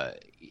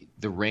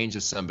the range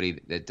of somebody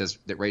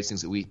that writes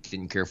things that we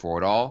didn't care for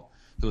at all,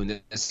 who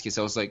in this case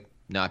I was like,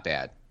 not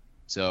bad.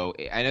 So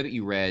I know that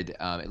you read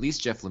at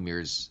least Jeff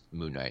Lemire's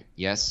Moon Knight.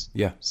 Yes?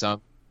 Yeah.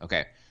 Some?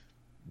 Okay.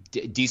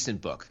 Decent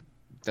book.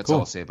 That's cool. all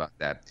I'll say about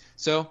that.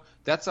 So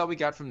that's all we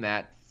got from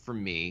that for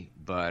me.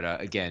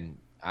 But again,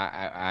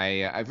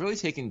 I've really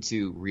taken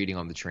to reading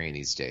on the train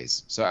these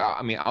days. So,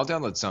 I'll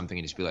download something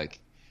and just be like,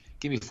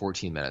 give me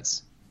 14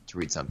 minutes to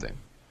read something.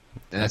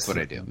 And that's what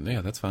I do.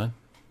 Yeah, that's fine.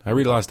 I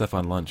read a lot of stuff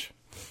on lunch.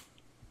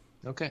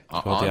 Okay.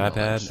 Pull out the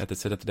iPad,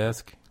 sit at the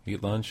desk,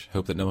 eat lunch,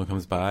 hope that no one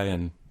comes by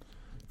and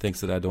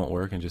thinks that I don't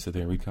work, and just sit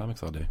there and read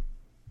comics all day.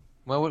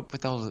 Well,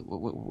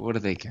 what do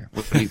they care?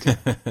 What do you care?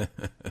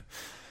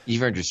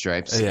 You've earned your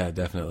stripes. Yeah,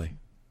 definitely.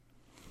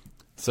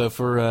 So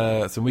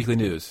for some weekly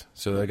news,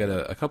 so I got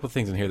a couple of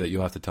things in here that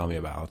you'll have to tell me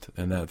about,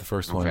 and the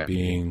first one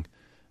being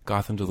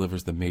Gotham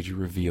delivers the major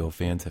reveal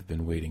fans have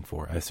been waiting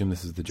for. I assume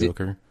this is the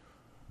Joker.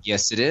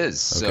 Yes, it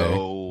is. Okay.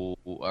 So,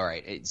 all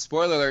right.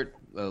 Spoiler alert,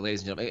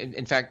 ladies and gentlemen.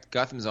 In fact,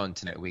 Gotham's on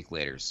tonight, a week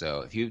later.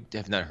 So if you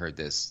have not heard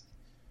this,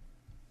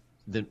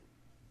 then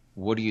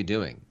what are you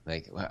doing?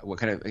 Like, what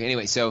kind of...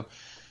 Anyway, so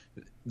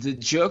the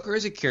Joker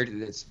is a character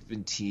that's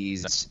been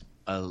teased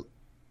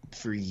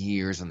for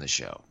years on the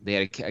show. They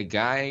had a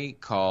guy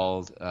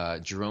called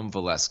Jerome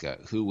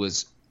Valeska, who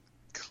was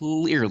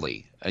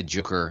clearly a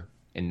Joker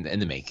in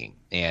the making.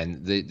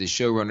 And the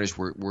showrunners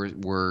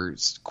were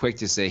quick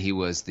to say he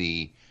was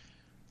the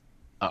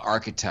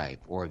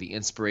archetype or the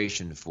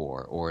inspiration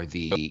for, or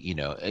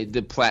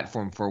the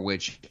platform for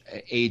which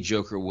a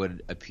Joker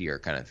would appear,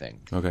 kind of thing.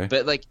 Okay.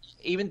 But like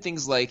even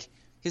things like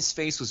his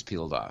face was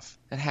peeled off.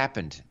 That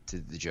happened to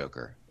the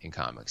Joker in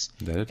comics.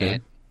 That it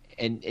did.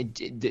 And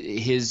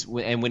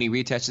when he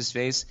reattached his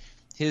face,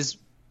 his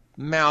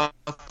mouth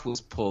was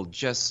pulled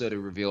just so to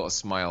reveal a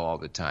smile all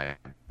the time.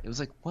 It was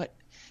like, what?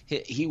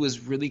 He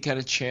was really kind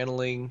of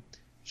channeling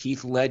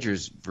Heath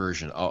Ledger's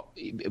version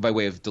by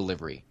way of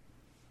delivery.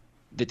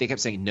 That they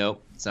kept saying,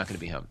 nope, it's not going to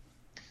be him.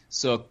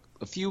 So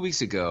a few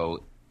weeks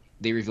ago,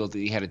 they revealed that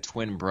he had a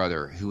twin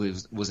brother who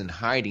was in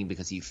hiding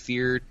because he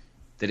feared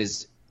that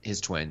his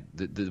twin,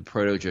 the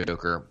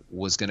proto-Joker,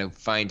 was going to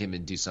find him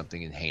and do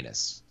something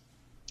heinous.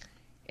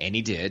 And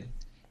he did.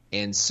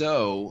 And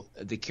so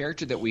the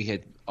character that we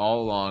had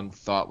all along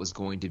thought was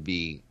going to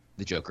be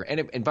the Joker.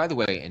 And by the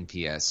way,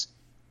 NPS,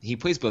 he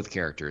plays both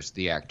characters,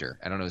 the actor.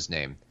 I don't know his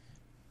name.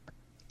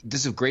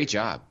 Does a great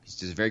job. He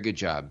does a very good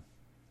job.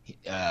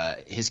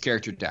 His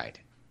character died.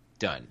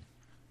 Done.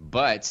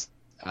 But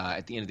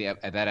at the end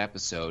of that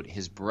episode,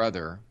 his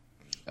brother,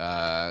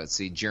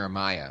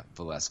 Jeremiah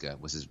Valeska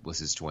was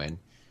his twin,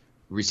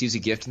 receives a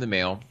gift in the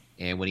mail,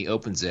 and when he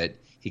opens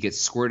it, he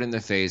gets squirted in the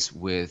face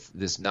with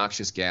this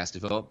noxious gas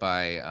developed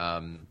by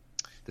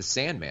the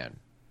Sandman.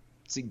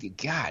 See,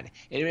 God,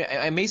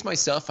 I amaze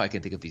myself I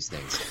can think of these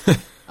things.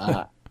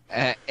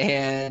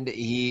 And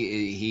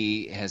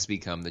he has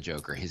become the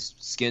Joker. His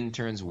skin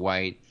turns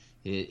white.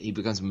 He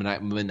becomes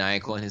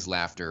maniacal in his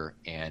laughter,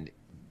 and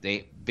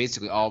they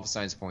basically all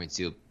signs point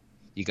to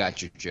you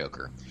got your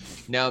Joker.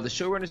 Now, the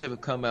showrunners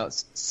have come out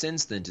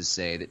since then to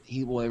say that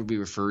he will never be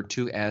referred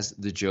to as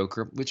the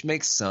Joker, which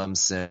makes some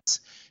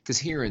sense because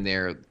here and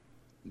there,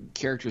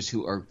 characters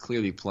who are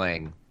clearly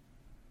playing,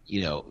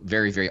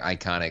 very, very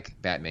iconic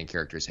Batman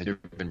characters have never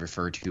been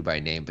referred to by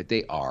name, but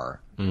they are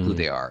who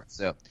they are.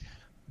 So,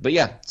 but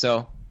yeah,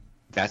 so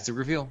that's the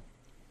reveal.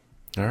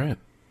 All right.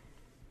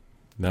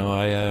 No,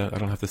 I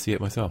don't have to see it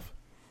myself.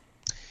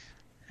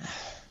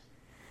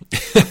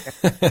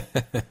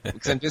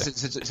 Because I'm just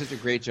such a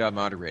great job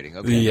moderating.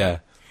 Okay. Yeah.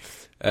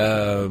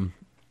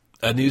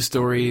 A news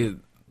story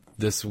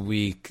this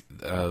week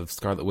of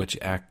Scarlet Witch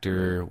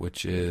actor,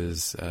 which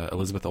is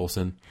Elizabeth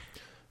Olsen,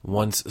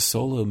 wants a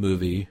solo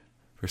movie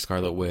for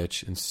Scarlet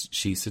Witch, and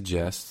she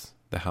suggests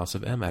the House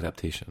of M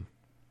adaptation.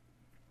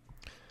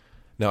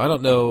 Now, I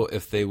don't know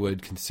if they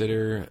would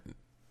consider.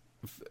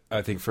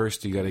 I think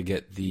first you got to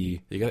get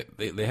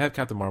they have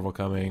Captain Marvel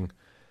coming.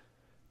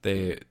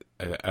 I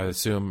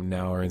assume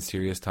now are in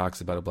serious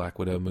talks about a Black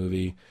Widow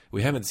movie.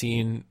 We haven't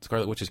seen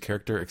Scarlet Witch's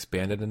character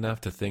expanded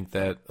enough to think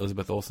that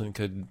Elizabeth Olsen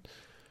could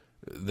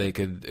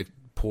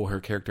pull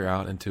her character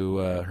out into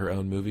her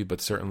own movie.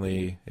 But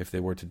certainly, if they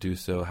were to do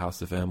so,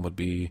 House of M would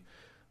be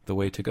the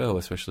way to go,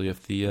 especially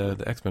if the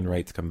X-Men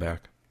rights come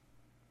back.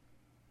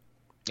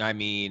 I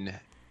mean,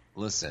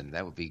 listen,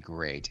 that would be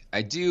great.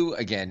 I do.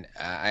 Again,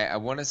 I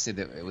want to say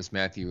that it was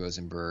Matthew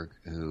Rosenberg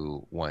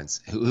who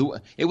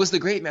it was the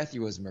great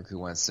Matthew Rosenberg who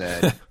once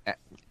said,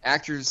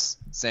 actors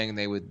saying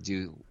they would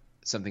do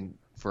something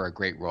for a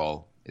great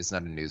role is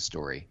not a news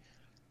story.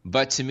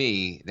 But to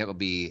me, that would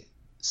be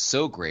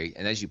so great.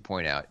 And as you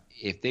point out,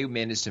 if they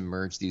managed to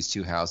merge these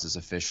two houses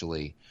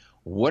officially,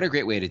 what a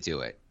great way to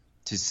do it.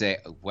 To say,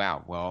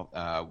 wow,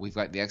 well, we've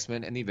got the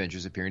X-Men and the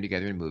Avengers appearing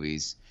together in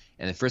movies,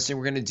 and the first thing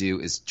we're going to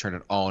do is turn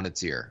it all on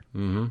its ear.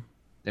 Mm-hmm.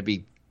 That'd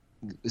be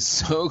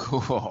so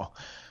cool.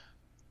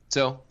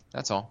 So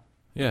that's all.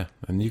 Yeah,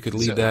 and you could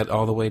lead that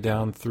all the way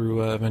down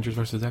through Avengers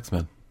versus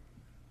X-Men.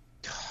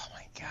 Oh,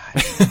 my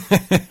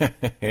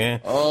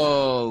God.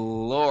 Oh,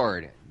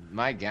 Lord.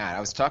 My God.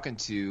 I was talking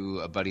to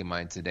a buddy of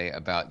mine today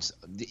about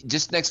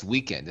just next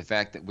weekend, the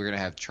fact that we're going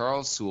to have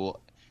Charles Soule,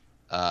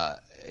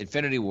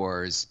 Infinity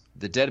Wars,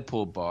 the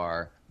Deadpool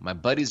bar, my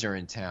buddies are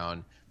in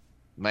town,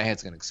 my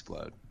head's going to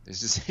explode. There's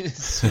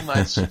just too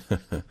much.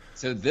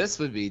 So this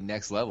would be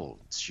next level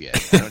shit.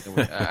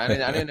 I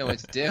didn't know what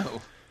to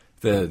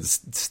do.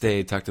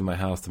 Stay tucked in my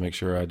house to make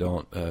sure I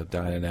don't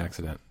die in an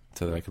accident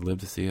so that I could live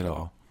to see it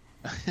all.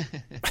 I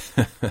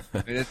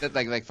mean, that's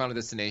like Final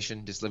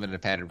Destination, just living in a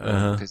padded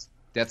room, because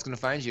that's going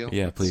to find you.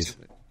 Yeah, please.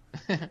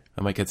 I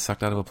might get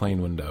sucked out of a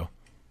plane window.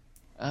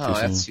 Oh,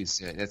 that's too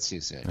soon. That's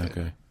too soon.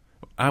 Okay.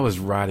 I was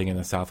riding in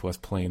a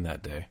Southwest plane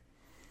that day.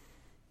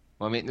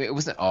 Well, I mean, it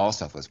wasn't all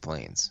Southwest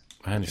planes.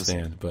 I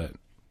understand, but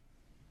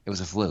it was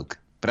a fluke.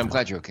 But I'm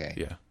glad you're okay.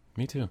 Yeah,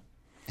 me too.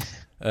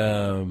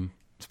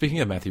 Speaking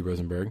of Matthew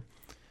Rosenberg,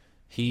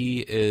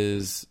 he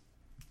is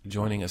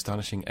joining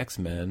Astonishing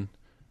X-Men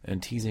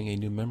and teasing a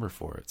new member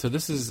for it. So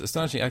this is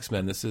Astonishing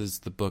X-Men. This is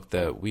the book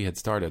that we had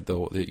started,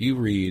 though, that you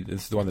read.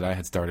 This is the one that I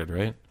had started,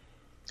 right?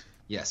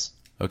 Yes.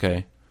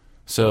 Okay.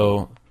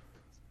 So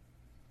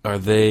are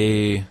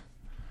they...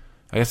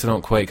 I guess I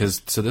don't quite,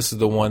 so this is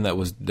the one that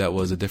was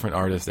a different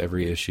artist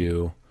every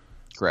issue.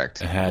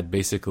 Correct. It had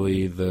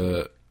basically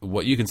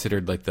what you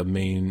considered like the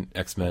main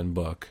X-Men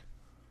book.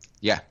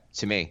 Yeah,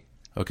 to me.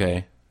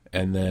 Okay.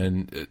 And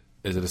then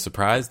is it a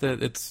surprise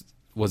that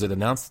was it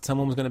announced that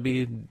someone was going to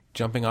be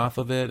jumping off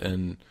of it?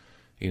 And,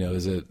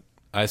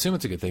 I assume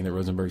it's a good thing that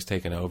Rosenberg's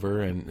taken over,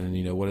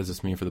 and what does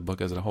this mean for the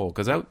book as a whole?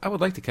 Because I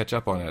would like to catch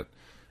up on it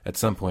at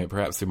some point,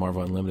 perhaps through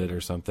Marvel Unlimited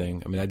or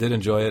something. I mean, I did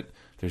enjoy it.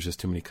 There's just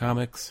too many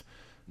comics.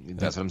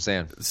 That's what I'm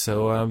saying.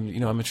 So, I'm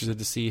interested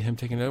to see him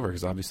taking it over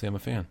because obviously I'm a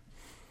fan.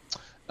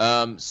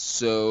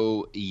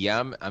 So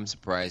yeah, I'm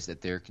surprised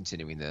that they're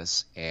continuing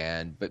this,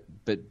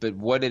 but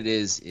what it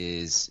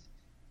is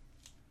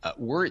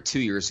were it 2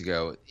 years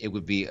ago, it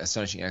would be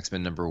Astonishing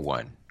X-Men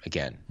 #1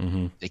 again.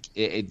 Mm-hmm.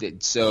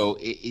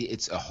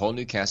 It's a whole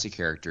new cast of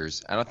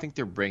characters. I don't think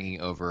they're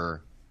bringing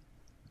over.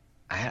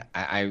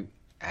 I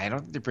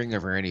don't think they're bringing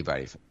over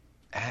anybody.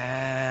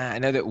 I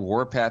know that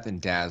Warpath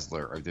and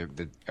Dazzler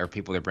are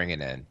people they're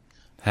bringing in.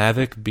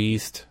 Havoc,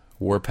 Beast,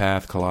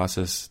 Warpath,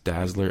 Colossus,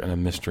 Dazzler, and a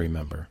mystery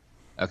member.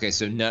 Okay,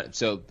 so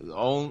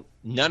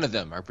none of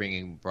them are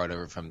brought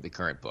over from the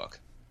current book.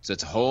 So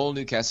it's a whole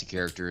new cast of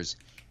characters,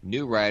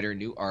 new writer,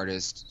 new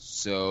artist.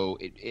 So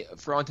it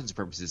for all intents and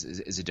purposes,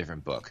 is a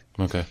different book.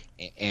 Okay.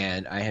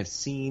 And I have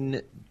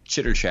seen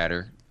chitter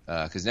chatter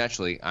because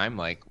naturally I'm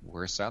like,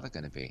 where's Psylocke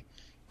going to be?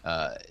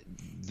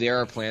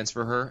 There are plans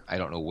for her. I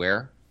don't know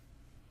where.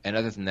 And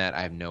other than that,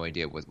 I have no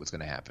idea what's going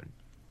to happen.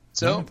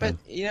 So, right, but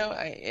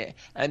then.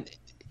 and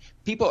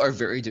people are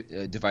very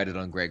divided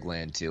on Greg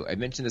Land too. I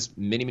mentioned this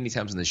many, many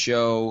times on the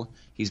show.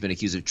 He's been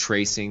accused of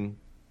tracing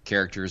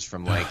characters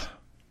from like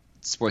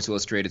Sports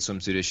Illustrated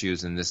swimsuit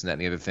issues and this and that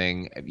and the other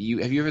thing. Have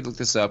you ever looked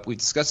this up? We've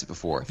discussed it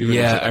before.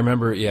 Yeah, I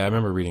remember. Yeah, I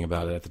remember reading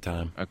about it at the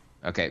time.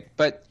 Okay,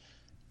 but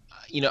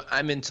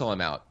I'm in till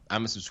I'm out.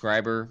 I'm a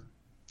subscriber.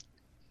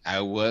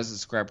 I was a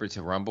subscriber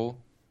to Rumble,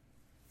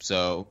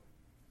 so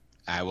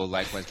I will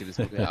likewise give this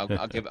book.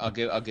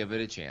 I'll give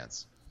it a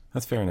chance.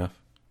 That's fair enough.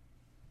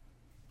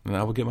 And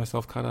I will get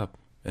myself caught up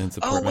and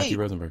support Matthew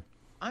Rosenberg.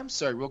 I'm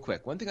sorry, real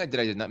quick. One thing I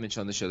did not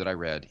mention on the show that I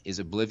read is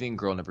Oblivion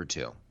Girl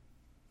 #2.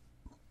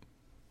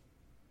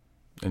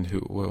 And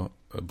who? Well,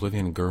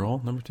 Oblivion Girl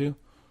 #2.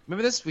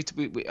 Remember this?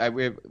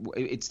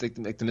 It's like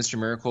the Mr.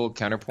 Miracle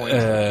counterpoint.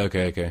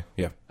 Okay,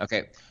 yeah.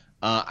 Okay.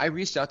 I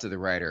reached out to the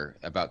writer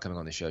about coming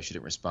on the show. She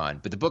didn't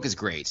respond, but the book is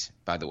great.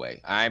 By the way,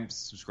 I'm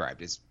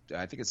subscribed.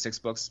 I think it's 6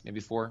 books, maybe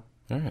 4.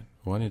 All right.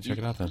 Well, I need to check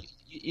it out then.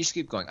 You should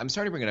keep going. I'm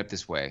sorry to bring it up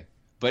this way,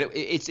 but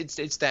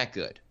it's that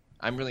good.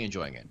 I'm really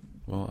enjoying it.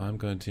 Well, I'm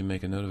going to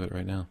make a note of it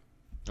right now.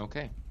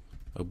 Okay.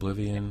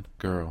 Oblivion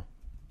Girl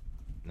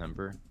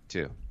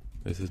 #2.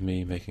 This is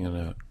me making a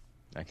note.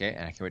 Okay,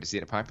 and I can't wait to see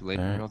it populate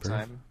in real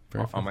time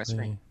on my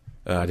screen.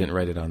 I didn't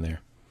write it on there.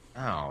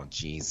 Oh,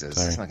 Jesus.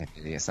 Sorry.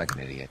 It's like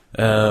an idiot.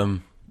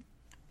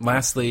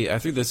 Lastly, I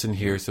threw this in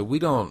here. So we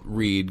don't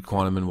read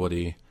Quantum and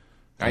Woody.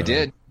 I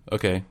did.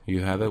 Okay,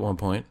 you have at one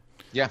point.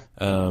 Yeah.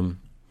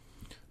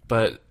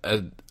 But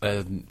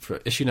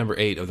for issue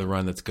 #8 of the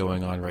run that's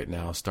going on right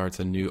now starts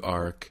a new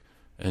arc,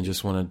 and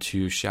just wanted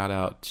to shout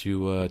out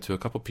to a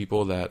couple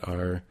people that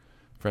are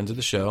friends of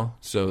the show.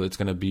 So it's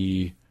going to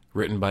be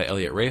written by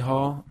Elliot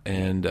Rahal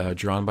and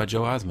drawn by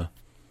Joe Asma.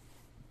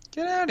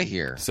 Get out of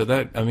here. So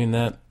that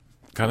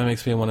kind of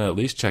makes me want to at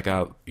least check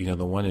out the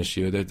one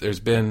issue. There's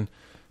been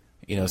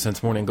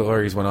since Morning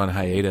Glories went on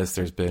hiatus,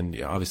 there's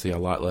been obviously a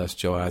lot less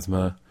Joe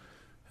Asma.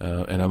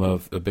 And I'm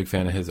a big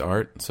fan of his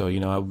art, so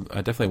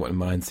I definitely wouldn't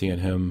mind seeing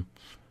him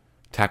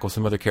tackle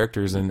some other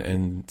characters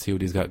and see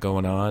what he's got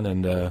going on.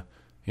 And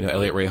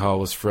Elliot Rahal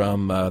was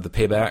from the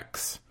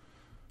Paybacks,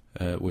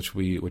 which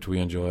we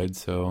enjoyed.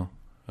 So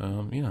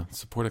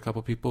support a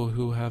couple people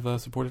who have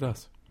supported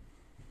us.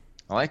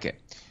 I like it.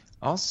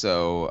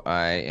 Also,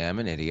 I am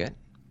an idiot.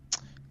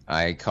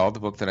 I called the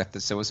book that I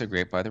thought was so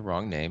great by the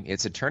wrong name.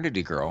 It's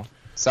Eternity Girl.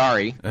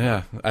 Sorry.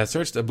 Yeah, I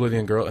searched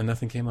Oblivion Girl and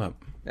nothing came up.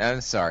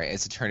 I'm sorry.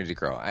 It's Eternity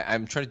Girl.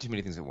 I'm trying to do too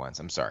many things at once.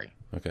 I'm sorry.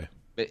 Okay.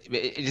 But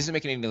it doesn't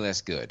make it any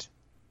less good.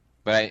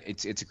 But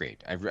it's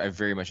great. I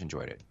very much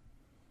enjoyed it.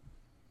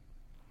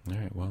 All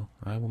right. Well,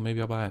 maybe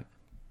I'll buy it.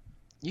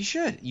 You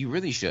should. You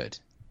really should.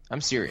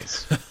 I'm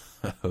serious.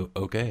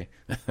 Okay.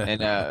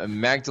 And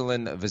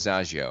Magdalene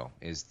Visaggio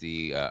is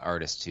the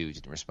artist who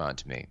didn't respond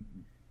to me.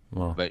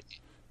 Well, but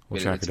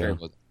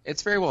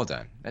it's very well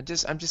done.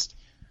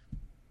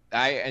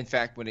 In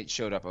fact, when it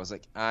showed up, I was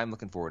like, I'm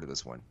looking forward to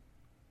this one.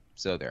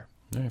 So there.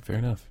 All right, fair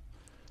enough.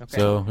 Okay.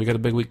 So we got a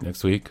big week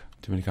next week.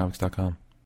 TooManyComics.com.